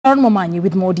Sharon Momanyi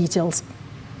with more details.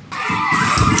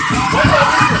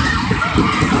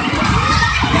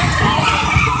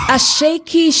 A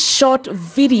shaky short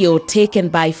video taken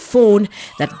by phone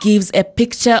that gives a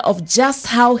picture of just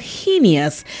how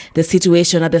heinous the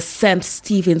situation at the St.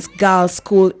 Stephen's Girls'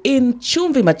 School in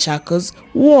Chumvi, Machakos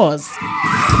was.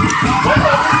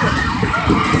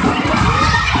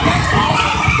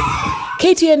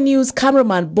 KTN News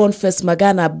cameraman Boniface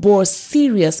Magana bore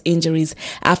serious injuries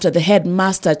after the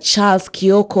headmaster Charles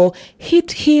Kioko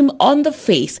hit him on the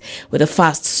face with a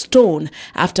fast stone,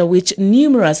 after which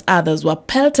numerous others were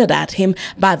pelted at him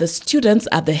by the students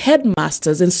at the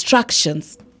headmaster's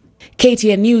instructions.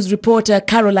 KTN News reporter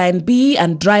Caroline B.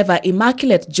 and driver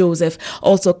Immaculate Joseph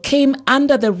also came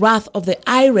under the wrath of the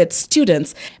irate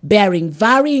students, bearing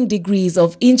varying degrees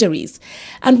of injuries.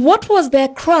 And what was their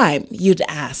crime, you'd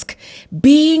ask?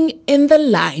 Being in the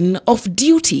line of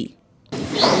duty.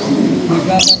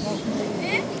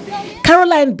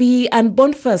 Caroline B. and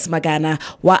Boniface Magana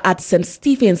were at St.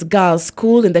 Stephen's Girls'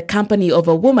 School in the company of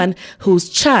a woman whose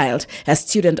child, a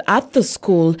student at the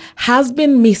school, has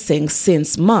been missing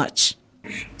since March.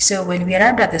 So when we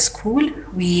arrived at the school,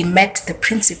 we met the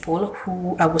principal,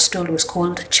 who I was told was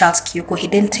called Charles Kioko. He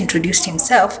didn't introduce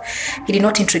himself. He did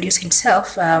not introduce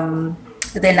himself.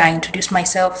 Then I introduced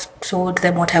myself, told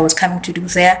them what I was coming to do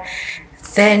there.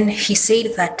 Then he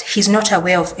said that he's not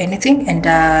aware of anything and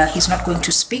he's not going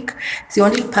to speak. The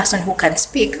only person who can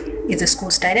speak is the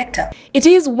school's director. It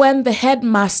is when the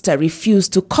headmaster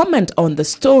refused to comment on the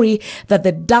story that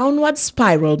the downward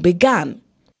spiral began.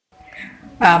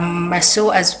 So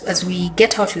as we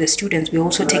get out with the students, we're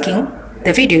also taking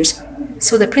the videos.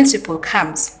 So the principal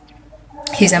comes.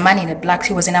 He's a man in a black,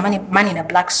 he was in a man in a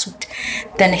black suit.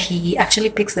 Then he actually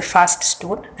picks the first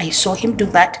stone. I saw him do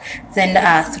that. Then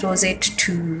throws it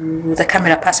to the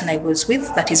camera person I was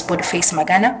with, that is Boniface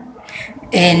Magana.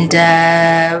 And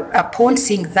upon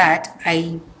seeing that,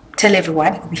 I tell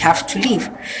everyone we have to leave.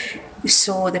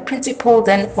 So the principal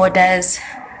then orders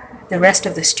the rest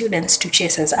of the students to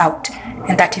chase us out.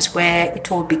 And that is where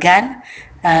it all began.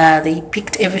 They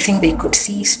picked everything they could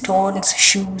see, stones,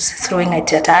 shoes, throwing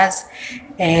it at us.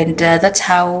 And that's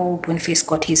how Boniface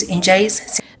got his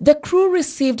injuries. The crew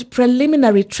received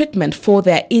preliminary treatment for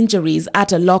their injuries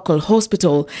at a local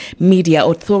hospital. Media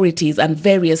authorities and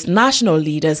various national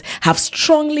leaders have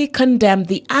strongly condemned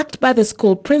the act by the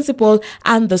school principal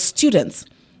and the students.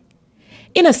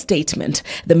 In a statement,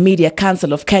 the Media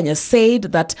Council of Kenya said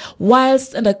that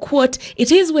whilst, and I quote, it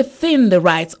is within the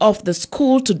rights of the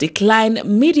school to decline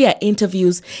media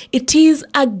interviews, it is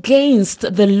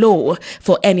against the law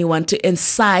for anyone to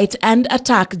incite and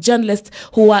attack journalists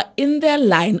who are in their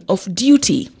line of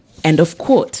duty, end of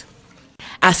quote.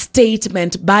 A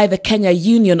statement by the Kenya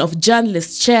Union of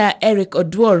Journalists Chair Eric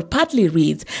Oduor partly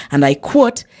reads, and I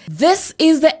quote, "This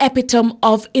is the epitome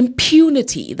of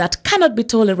impunity that cannot be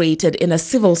tolerated in a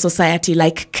civil society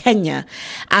like Kenya.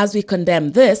 As we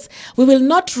condemn this, we will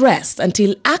not rest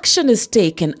until action is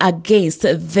taken against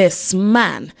this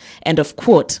man," end of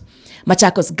quote.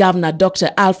 Machakos Governor Dr.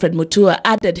 Alfred Mutua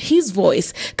added his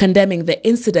voice, condemning the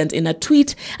incident in a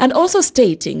tweet and also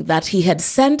stating that he had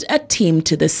sent a team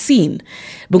to the scene.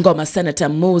 Bungoma Senator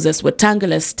Moses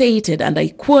Wetangula stated, and I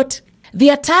quote, "The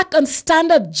attack on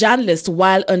standard journalists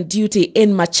while on duty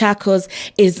in Machakos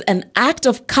is an act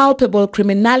of culpable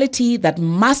criminality that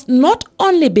must not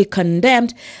only be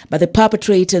condemned, but the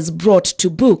perpetrators brought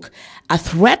to book. A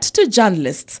threat to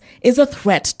journalists is a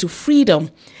threat to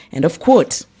freedom," end of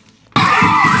quote.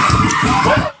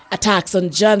 Attacks on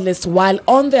journalists while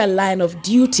on their line of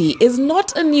duty is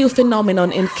not a new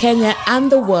phenomenon in Kenya and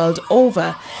the world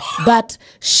over. But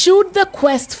should the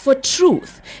quest for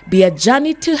truth be a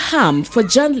journey to harm for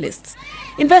journalists?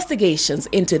 Investigations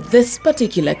into this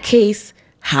particular case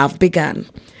have begun.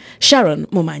 Sharon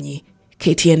Momanyi,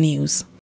 KTN News.